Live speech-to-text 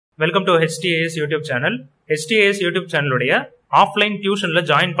Welcome to Htas YouTube channel. Htas YouTube channel உடைய offline டியூஷன்ல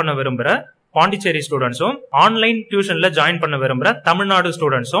join பண்ண விரும்புற பாண்டிச்சேரி ஸ்டூடெண்ட்ஸும் ஆன்லைன் டியூஷன்ல ஜாயின் பண்ண விரும்புற தமிழ்நாடு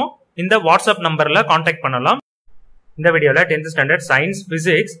ஸ்டூடெண்ட்ஸும் இந்த வாட்ஸ்அப் நம்பர்ல காண்டாக்ட் பண்ணலாம். இந்த வீடியோல 10th standard science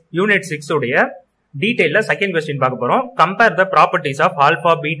physics unit 6 உடைய டீடைல்ல செகண்ட் क्वेश्चन பார்க்க போறோம். Compare the properties of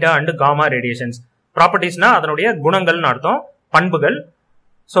alpha beta and gamma radiations. ப்ராப்பர்ட்டிஸ்னா அதனுடைய குணங்கள்னு அர்த்தம், பண்புகள்.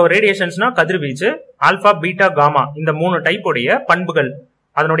 சோ ரேடியேஷன்ஸ்னா கதிர்வீச்சு, ஆல்பா பீட்டா காமா இந்த மூணு டைப் உடைய பண்புகள்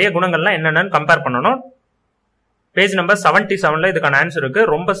அதனுடைய குணங்கள்லாம் என்னென்னு கம்பேர் பண்ணணும். பேஜ் நம்பர் 77ல இதுக்கான ஆன்சர் இருக்கு.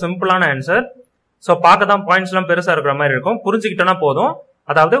 ரொம்ப சிம்பிளான ஆன்சர். சோ பார்க்க தான் பாயிண்ட்ஸ் எல்லாம் பெருசா இருக்கிற மாதிரி இருக்கும், புரிஞ்சுக்கிட்டோம்னா போதும்.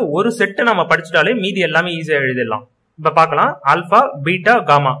 அதாவது ஒரு செட்டு நம்ம படிச்சுட்டாலே மீதி எல்லாமே ஈஸியா எழுதிடலாம். இப்ப பார்க்கலாம், ஆல்பா பீட்டா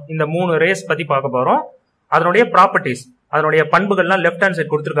காமா இந்த மூணு ரேஸ் பத்தி பார்க்க போறோம். அதனுடைய ப்ராப்பர்ட்டிஸ், அதனுடைய பண்புகள்லாம் லெஃப்ட் ஹேண்ட்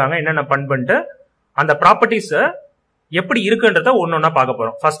சைட் கொடுத்துருக்காங்க, என்னென்ன பண்புன்ட்டு. அந்த ப்ராப்பர்ட்டிஸ் எப்படி இருக்குன்றத ஒன்னொன்னா பார்க்க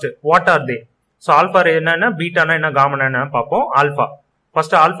போறோம். First what are they. So alpha என்னன்னா, பீட்டானா என்ன, காமானா என்ன பார்ப்போம். Alpha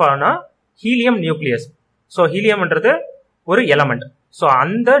first, ஆல்பானா helium nucleus. So ஹீலியம்ன்றது ஒரு எலமெண்ட். சோ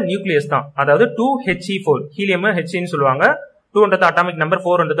அந்த நியூக்ளியஸ் தான், அதாவது 2He4 ஹீலியம் ஹெச்னு சொல்லுவாங்க. 2ன்றது atomic number,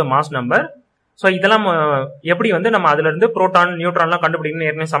 4ன்றது mass number. So இதெல்லாம் எப்படி நம்ம அதுல இருந்து புரோட்டான் நியூட்ரான்லாம் கண்டுபிடிக்கணும்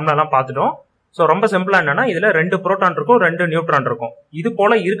ஏற்கனவே சம்லாம் பார்த்துட்டோம். சோ ரொம்ப சிம்பிளா என்னன்னா, இதுல 2 புரோட்டான் இருக்கும், 2 நியூட்ரான் இருக்கும். இது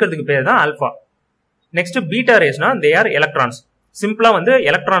போல இருக்கிறதுக்கு பேர் தான் alpha. Next beta ரேஸ்னா they are electrons. சிம்பிளா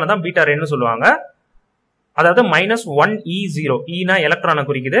எலக்ட்ரான் தான் பீட்டா ரேன்னு சொல்லுவாங்க. அதாவது -1E0, ஈனா எலக்ட்ரானை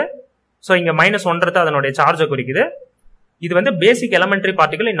குறிக்குது. சோ இங்க -1ன்றது அதனுடைய சார்ஜை குறிக்குது. இது பேசிக் elementary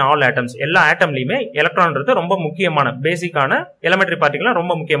particle in all atoms. எல்லா ஆட்டம்லயுமே எலக்ட்ரான்றது ரொம்ப முக்கியமான பேசிக்கான எலமெண்டரி பார்ட்டிகல்,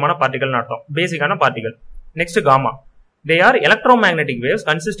 ரொம்ப முக்கியமான பார்ட்டிகல் அர்த்தம், பேசிக்கான particle. Next gamma, they are electromagnetic waves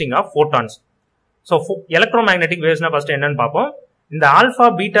consisting of photons. So electromagnetic வேவ்ஸ்னா first என்னன்னு பார்ப்போம். இந்த ஆல்பா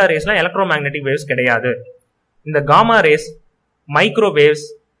பீட்டா ரேஸ்லாம் எலக்ட்ரோமேக்னெட்டிக் வேவ்ஸ் கிடையாது. இந்த காமா ரேஸ், மைக்ரோவேவ்ஸ்,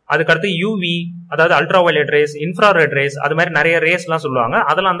 அதுக்கடுத்து யூவி அதாவது ultra violet race, infrared race, அது மாதிரி நிறைய ரேஸ் எல்லாம் சொல்லுவாங்க.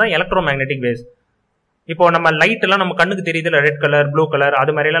 அதெல்லாம் தான் எலக்ட்ரோமேக்னெட்டிக் வேவ்ஸ். இப்போ நம்ம லைட் எல்லாம் நம்ம கண்ணுக்கு தெரியுது, ரெட் கலர், ப்ளூ கலர்,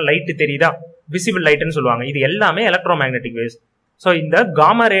 அது மாதிரி எல்லாம் லைட் தெரியுதா, விசிபிள் லைட்னு சொல்லுவாங்க. இது எல்லாமே எலக்ட்ரோமேக்னெட்டிக் வேவ்ஸ். ஸோ இந்த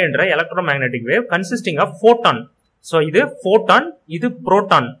gamma ரேன்ற electromagnetic wave consisting of போட்டான். ஸோ இது போட்டான், இது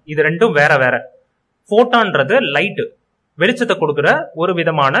புரோட்டான், இது ரெண்டும் வேற வேற. போட்டான்றது லைட், வெளிச்சத்தை கொடுக்குற ஒரு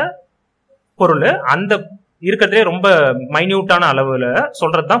விதமான பொருள். அந்த இருக்கிறதுலே ரொம்ப மைன்யூட்டான அளவுல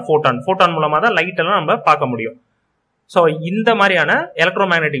சொல்றதுதான் போட்டான். போட்டான் மூலமா தான் லைட் எல்லாம் நம்ம பார்க்க முடியும். ஸோ இந்த மாதிரியான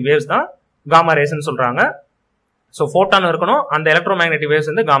எலக்ட்ரோமேக்னெட்டிக் வேவ்ஸ் தான் காமா ரேஸ்ன்னு சொல்றாங்க. ஸோ போட்டான் இருக்கணும், அந்த electromagnetic waves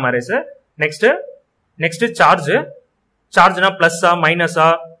gamma race. Next charge. சார்ஜ்னா பிளஸ்ஸா மைனஸா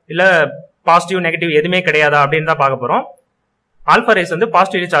இல்ல பாசிட்டிவ் நெகட்டிவ் எதுவுமே கிடையாதா அப்படின்னு தான் பார்க்க போறோம். Alpha race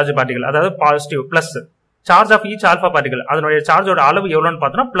positive charge particle, அதாவது positive plus charge of each alpha particle. அதனுடைய சார்ஜோட அளவு எவ்வளோன்னு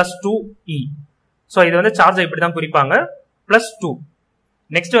பார்த்தோம்னா +2E. ஸோ இது சார்ஜை இப்படி தான் குறிப்பாங்க, +2.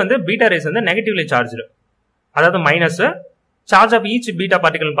 Next beta race negatively charged, அதாவது minus. Charge of each beta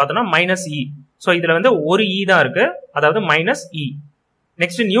particle பார்த்தோம்னா -E. ஸோ இதுல ஒரு E தான் இருக்கு, அதாவது -E.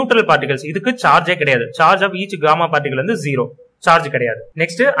 நெக்ஸ்ட் நியூட்ரல் பார்ட்டிகல்ஸ், இதுக்கு சார்ஜே கிடையாது. Charge of each gamma particle 0, charge கிடையாது.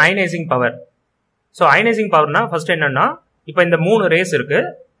 Next ionising power. So ionising பவர்னா first என்னன்னா, இப்போ இந்த 3 ரேஸ் இருக்கு.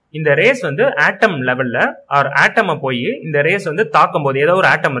 இந்த ரேஸ் ஆட்டம் லெவல்ல ஆர் ஆட்டமை போய் இந்த ரேஸ் தாக்கும் போது, ஏதோ ஒரு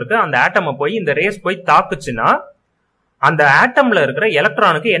ஆட்டம் இருக்கு, அந்த ஆட்டமை போய் இந்த ரேஸ் போய் தாக்குச்சுன்னா அந்த ஆட்டம்ல இருக்கிற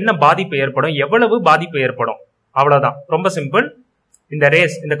எலக்ட்ரானுக்கு என்ன பாதிப்பு ஏற்படும், எவ்வளவு பாதிப்பு ஏற்படும், அவ்வளவுதான். ரொம்ப சிம்பிள். இந்த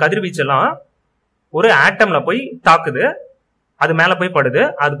ரேஸ், இந்த கதிர்வீச்சு எல்லாம் ஒரு ஆட்டம்ல போய் தாக்குது, அது மேல போய் படுது.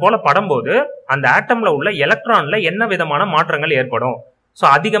 அது போல படும்போது அந்த ஆட்டம்ல உள்ள எலக்ட்ரான்ல என்ன விதமான மாற்றங்கள் ஏற்படும். சோ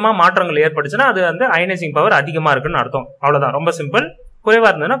அதிகமா மாற்றங்கள் ஏற்பட்டுச்சுன்னா அது அயனைசிங் பவர் அதிகமா இருக்குன்னு அர்த்தம். அவ்வளவுதான், ரொம்ப சிம்பிள். குறைவா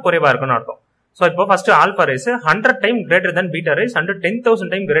இருந்ததுன்னா குறைவா இருக்குன்னு அர்த்தம். சோ இப்போ first alpha race 100 time greater than beta race and 10,000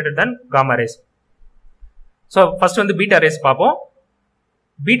 time greater than gamma race. So first beta race பார்ப்போம்.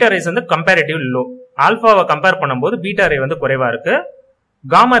 Beta race comparative low. ஆல்பாவை கம்பேர் பண்ணும்போது பீட்டா ரே குறைவா இருக்கு,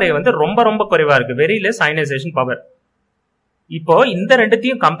 காமா ரே ரொம்ப ரொம்ப குறைவா இருக்கு, வெரி லெஸ் அயனைசேஷன் பவர். இப்போ இந்த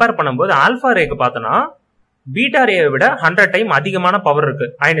ரெண்டுத்தையும் கம்பேர் பண்ணும்போது ஆல்பா ரேக்கு பார்த்தோம்னா பீட்டா ரேவை விட 100 டைம் அதிகமான பவர் இருக்கு,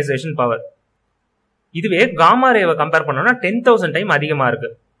 அயனைசேஷன் பவர். இதுவே காமா ரேவை கம்பேர் பண்ணோம்னா 10,000 டைம் அதிகமா இருக்கு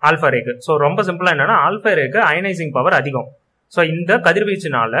ஆல்பா ரேக்கு. சோ ரொம்ப சிம்பிளா என்னன்னா, ஆல்பா ரேக்கு அயனைசிங் பவர் அதிகம். சோ இந்த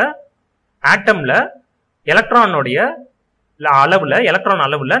கதிர்வீச்சுனால ஆட்டம்ல எலக்ட்ரானுடைய எலக்ட்ரான்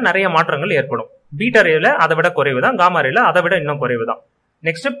அளவுல நிறைய மாற்றங்கள் ஏற்படும். பீட்டா ரேல அதை விட குறைவு தான், காமா ரேல அதை விட இன்னும் குறைவு தான்.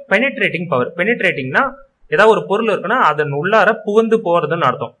 Next penetrating power. பெனிட்ரேட்டிங்னா ஏதாவது ஒரு பொருள் இருக்குன்னா அதன் உள்ளார புகுந்து போறதுன்னு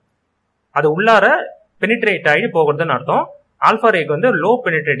அர்த்தம், அது உள்ளார பெனிட்ரேட் ஆகி போகிறதுன்னு அர்த்தம். Alpha rack low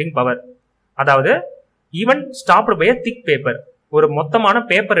penetrating power, அதாவது even stopped by thick paper. ஒரு மொத்தமான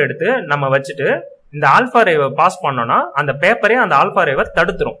பேப்பர் எடுத்து நம்ம வச்சுட்டு இந்த ஆல்பா ரேவை பாஸ் பண்ணோம்னா அந்த பேப்பரே அந்த ஆல்பா ரேவை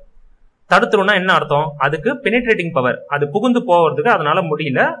தடுத்துரும். தடுத்துரும்னா என்ன அர்த்தம், அதுக்கு பெனிட்ரேட்டிங் பவர், அது புகுந்து போகிறதுக்கு அதனால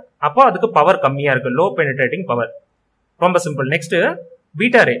முடியல, அப்போ அதுக்கு பவர் கம்மியா இருக்கு, லோ பெனிட்ரேட்டிங் பவர். ரொம்ப simple. Next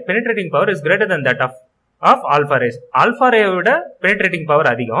beta ray penetrating power is greater than that of alpha rays. alpha ray விட பெனிட்ரேட்டிங் பவர்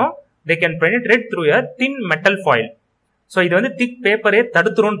அதிகம். they can penetrate through a thin metal foil. So இது வந்து திக் பேப்பரே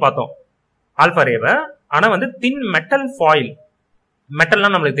தடுத்துரும்னு பார்த்தோம் ஆல்பா ரேவை. ஆனா வந்து தின் மெட்டல் ஃபாயில், மெட்டல்னா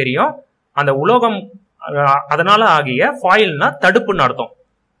நம்மளுக்கு தெரியும் அந்த உலோகம், அதனால ஆகிய ஃபாயில்னா தடுப்புன்னு அர்த்தம்.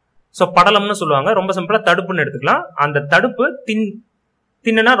 ஸோ படலம்னு சொல்லுவாங்க, ரொம்ப சிம்பிளா தடுப்புன்னு எடுத்துக்கலாம். அந்த தடுப்பு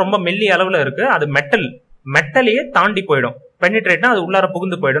தின்னா ரொம்ப மெல்லிய அளவுல இருக்கு, அது மெட்டலையே தாண்டி போயிடும். பெனிட்ரேட்னா அது உள்ளார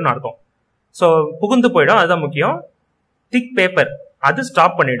புகுந்து போயிடும் அர்த்தம். ஸோ புகுந்து போயிடும், அதுதான் முக்கியம். திக் பேப்பர் அது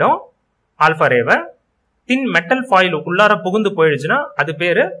ஸ்டாப் பண்ணிடும் ஆல்பா ரேவை. தின் மெட்டல் ஃபாயில் உள்ளார புகுந்து போயிடுச்சுன்னா அது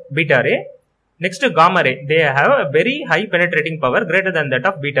பேரு beta ray. Next gamma ray, they have a very high penetrating power greater than that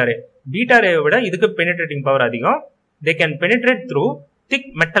of beta ray. Beta ரே விட இதுக்கு பெனிட்ரேட்டிங் பவர் அதிகம். they can penetrate through thick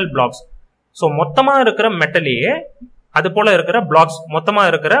metal blocks. So மொத்தமா இருக்கிற மெட்டலையே, அது போல இருக்கிற பிளாக்ஸ், மொத்தமா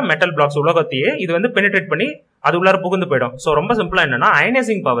இருக்கிற மெட்டல் பிளாக்ஸ் உலகத்தையே இது வந்து பெனிட்ரேட் பண்ணி அது உள்ளார புகுந்து போயிடும். ஸோ ரொம்ப சிம்பிளா என்னன்னா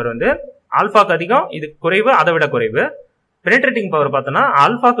அயனைசிங் பவர் வந்து ஆல்பாக்கு அதிகம், இது குறைவு, அதை விட குறைவு. பெனிட்ரேட்டிங் பவர் பார்த்தோன்னா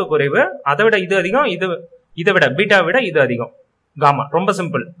ஆல்பாக்கு குறைவு, அதை விட இது அதிகம், இதை விட பீட்டா விட இது அதிகம் காமா. ரொம்ப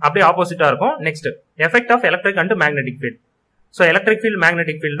சிம்பிள், அப்படியே ஆப்போசிட்டா இருக்கும். Next effect of electric and magnetic field. So electric field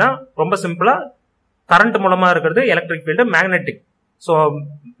magnetic field தான் ரொம்ப சிம்பிளா கரண்ட் மூலமா இருக்கிறது electric field. Magnetic, so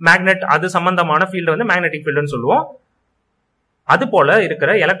magnet அது சம்பந்தமான ஃபீல்டு வந்து மேக்னெட்டிக் ஃபீல்டுன்னு சொல்லுவோம். அது போல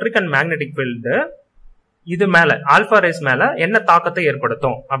இருக்கிற எலக்ட்ரிக் அண்ட் மேக்னெட்டிக் ஃபீல்டு இது மேல ஆல்பா ரேஸ் மேல என்ன தாக்கத்தை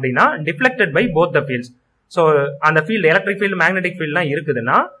ஏற்படுத்தும் அப்படின்னா deflected by both the fields. So அந்த ஃபீல்டு எலக்ட்ரிக் ஃபீல்டு மேக்னெட்டிக் ஃபீல்ட்லாம்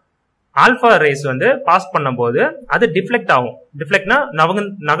இருக்குதுன்னா ஆல்பா ரேஸ் வந்து பாஸ் பண்ணும்போது அது டிஃப்ளெக்ட் ஆகும். டிஃப்ளெக்ட்னா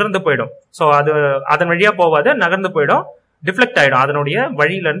நகர்ந்து போயிடும். ஸோ அது அதன் வழியா போவாது, நகர்ந்து போயிடும், டிஃப்ளெக்ட் ஆயிடும், அதனுடைய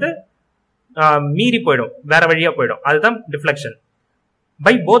வழியில இருந்து மீறி போயிடும், வேற வழியா போயிடும். அதுதான் deflection.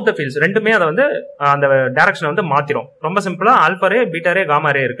 By both the fields, ரெண்டுமே அதை வந்து அந்த டைரக்ஷனை வந்து மாத்திரும். ரொம்ப சிம்பிளா ஆல்பா ரே, பீட்டா ரே,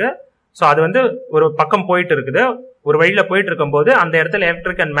 காமா ரே இருக்கு. ஸோ அது வந்து ஒரு பக்கம் போயிட்டு இருக்குது, ஒரு வழியில போயிட்டு இருக்கும் போது அந்த இடத்துல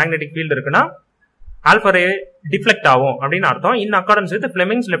எலக்ட்ரிக் அண்ட் மேக்னெட்டிக் ஃபீல்டு இருக்குன்னா ஆல்பா ரே டிஃப்ளெக்ட் ஆகும் அப்படின்னு அர்த்தம். In accordance with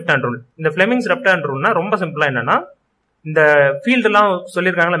ஃபிளெமிங்ஸ் left hand rule. இந்த ஃபிளெமிங்ஸ் லெஃப்ட் ஹேண்ட் ரூல்னா ரொம்ப சிம்பிளா என்னன்னா இந்த ஃபீல்டு எல்லாம்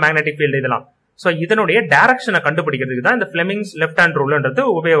சொல்லியிருக்காங்களா மேக்னெட்டிக் ஃபீல்டு இதெல்லாம், ஸோ இதனுடைய டைரக்ஷனை கண்டுபிடிக்கிறதுக்கு தான் இந்த ஃபிளெமிங்ஸ் லெஃப்ட் ஹேண்ட் ரூல்ன்றது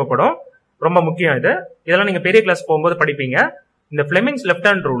உபயோகப்படும். ரொம்ப முக்கியம் இது, இதெல்லாம் நீங்க பெரிய கிளாஸ் போகும்போது படிப்பீங்க. இந்த ஃபிளெமிங்ஸ் லெஃப்ட்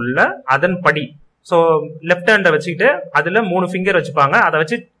ஹேண்ட் ரூல்ல அதன் படி, ஸோ லெஃப்ட் ஹேண்டை வச்சுக்கிட்டு அதுல 3 ஃபிங்கர் வச்சுப்பாங்க, அதை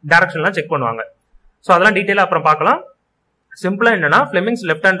வச்சு டைரக்ஷன்லாம் செக் பண்ணுவாங்க. ஸோ அதெல்லாம் டீட்டெயிலா அப்புறம் பார்க்கலாம். சிம்பிளா என்னன்னா ஃபிளெமிங்ஸ்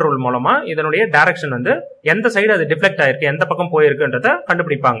லெஃப்ட் ஹேண்ட் ரூல் மூலமா இதனுடைய டைரக்ஷன் வந்து எந்த சைடு அது டிஃப்ளெக்ட் ஆயிருக்கு, எந்த பக்கம் போயிருக்குன்றத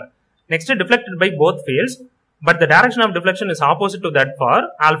கண்டுபிடிப்பாங்க. Next deflected by both fields but the direction of deflection is opposite to that for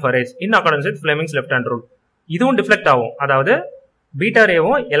alpha race in accordance with ஃபிளெமிங்ஸ் left hand rule. இதுவும் டிஃப்ளெக்ட் ஆகும், அதாவது beta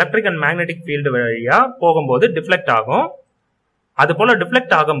ரேவும் electric and magnetic field வழியா போகும்போது டிஃப்ளெக்ட் ஆகும். அது போல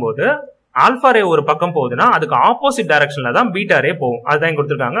டிஃப்ளெக்ட் ஆகும்போது alpha ரே ஒரு பக்கம் போகுதுன்னா அதுக்கு ஆப்போசிட் டைரக்ஷன்ல தான் பீட்டா ரே போகும். அதுதான்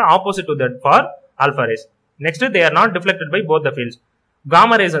கொடுத்துருக்காங்க, opposite to that for alpha race. Next they are not deflected by both the fields.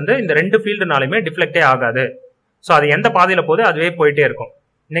 Gamma race வந்து இந்த ரெண்டு ஃபீல்டுனாலுமே டிஃப்ளெக்டே ஆகாது. ஸோ அது எந்த பாதையில போகுது அதுவே போயிட்டே இருக்கும்.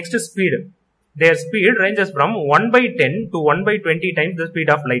 Next speed, there speed ranges from 1/10 to 1/20 times the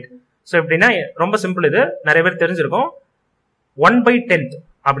speed of light. So எப்படின்னா ரொம்ப சிம்பிள், இது நிறைய பேர் தெரிஞ்சிருக்கும். 1/10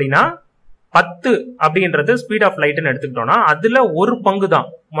 அப்படின்னா 10 அப்படின்றது ஸ்பீட் ஆஃப் லைட்னு எடுத்துக்கிட்டோம்னா அதுல ஒரு பங்கு தான்,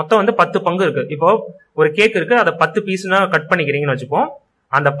 மொத்தம் வந்து 10 பங்கு இருக்கு. இப்போ ஒரு கேக் இருக்கு, அதை 10 பீஸ்னா கட் பண்ணிக்கிறீங்கன்னு வச்சுப்போம்.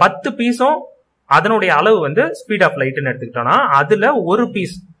 அந்த 10 பீஸும் அதனுடைய அளவு வந்து ஸ்பீட் ஆஃப் லைட்னு எடுத்துக்கிட்டோம்னா அதுல ஒரு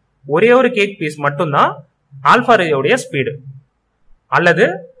பீஸ், ஒரே ஒரு கேக் பீஸ் மட்டும்தான் ஆல்பா ரேயோடைய ஸ்பீடு. அல்லது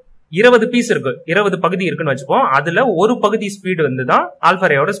 20 பீஸ் இருக்கு, 20 பகுதி இருக்குன்னு வச்சுப்போம், அதுல ஒரு பகுதி ஸ்பீடு வந்து தான் ஆல்பா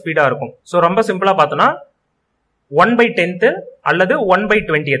ரேயோட ஸ்பீடா இருக்கும். ஸோ ரொம்ப சிம்பிளா பார்த்தோம்னா 1/10 அல்லது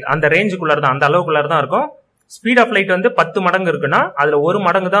 1/20 அந்த ரேஞ்சுக்குள்ள தான், அந்த அளவுக்குள்ள தான் இருக்கும். ஸ்பீட் ஆஃப் லைட் வந்து 10 மடங்கு இருக்குன்னா அதுல ஒரு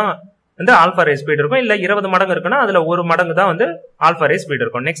மடங்கு தான் வந்து ஆல்பா ரே ஸ்பீட் இருக்கும். இல்ல 20 மடங்கு இருக்குன்னா அதுல ஒரு மடங்கு தான் வந்து ஆல்பா ரே ஸ்பீட்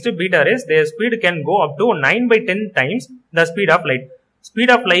இருக்கும். Next beta race, their speed can go up to 9/10 times the speed of light.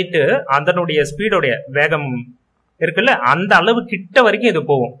 Speed of light அதனுடைய ஸ்பீடோடைய வேகம் இருக்குல்ல அந்த அளவு கிட்ட வரைக்கும் இது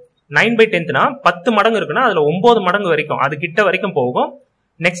போகும். 9/10னா 10 மடங்கு இருக்குன்னா அதுல 9 மடங்கு வரைக்கும் அது கிட்ட வரைக்கும் போகும்.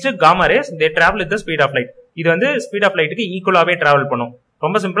 Next gamma race, they travel with the speed of light. இது வந்து ஸ்பீட் ஆஃப் லைட்டுக்கு ஈக்குவலாவே டிராவல் பண்ணும்.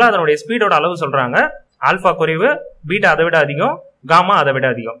 ரொம்ப சிம்பிளா அதனுடைய ஸ்பீடோட அளவு சொல்றாங்க. ஆல்பா குறைவு, பீட்டா அதை விட அதிகம், காமா அதை விட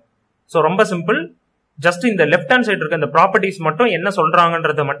அதிகம். ஸோ ரொம்ப சிம்பிள், ஜஸ்ட் இந்த லெஃப்ட் ஹேண்ட் சைடு இருக்க இந்த ப்ராப்பர்ட்டிஸ் மட்டும் என்ன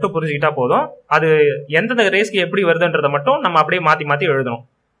சொல்றாங்கன்றத மட்டும் புரிஞ்சுக்கிட்டா போதும். அது எந்தெந்த ரேஸ்க்கு எப்படி வருதுன்றத மட்டும் நம்ம அப்படியே மாத்தி மாத்தி எழுதணும்.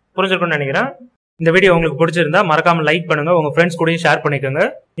 புரிஞ்சிருக்கும்னு நினைக்கிறேன். இந்த வீடியோ உங்களுக்கு பிடிச்சிருந்தா மறக்காம லைக் பண்ணுங்க, உங்க ஃப்ரெண்ட்ஸ் கூடயும் ஷேர் பண்ணிக்கோங்க.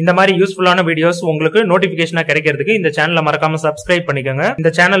 இந்த மாதிரி யூஸ்ஃபுல்லான வீடியோஸ் உங்களுக்கு நோட்டிபிகேஷனா கிடைக்கிறதுக்கு இந்த சேனலை மறக்காம சப்ஸ்கிரைப் பண்ணிக்கோங்க.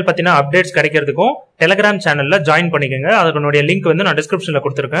 இந்த சேனல் பத்தின அப்டேட்ஸ் கிடைக்கிறதுக்கும் டெலிகிராம் சேனல்ல ஜாயின் பண்ணிக்கோங்க. அதனுடைய லிங்க் வந்து நான் டிஸ்கிரிப்ஷன்ல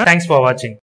கொடுத்துருக்கேன். தேங்க்ஸ் ஃபார் வாட்சிங்.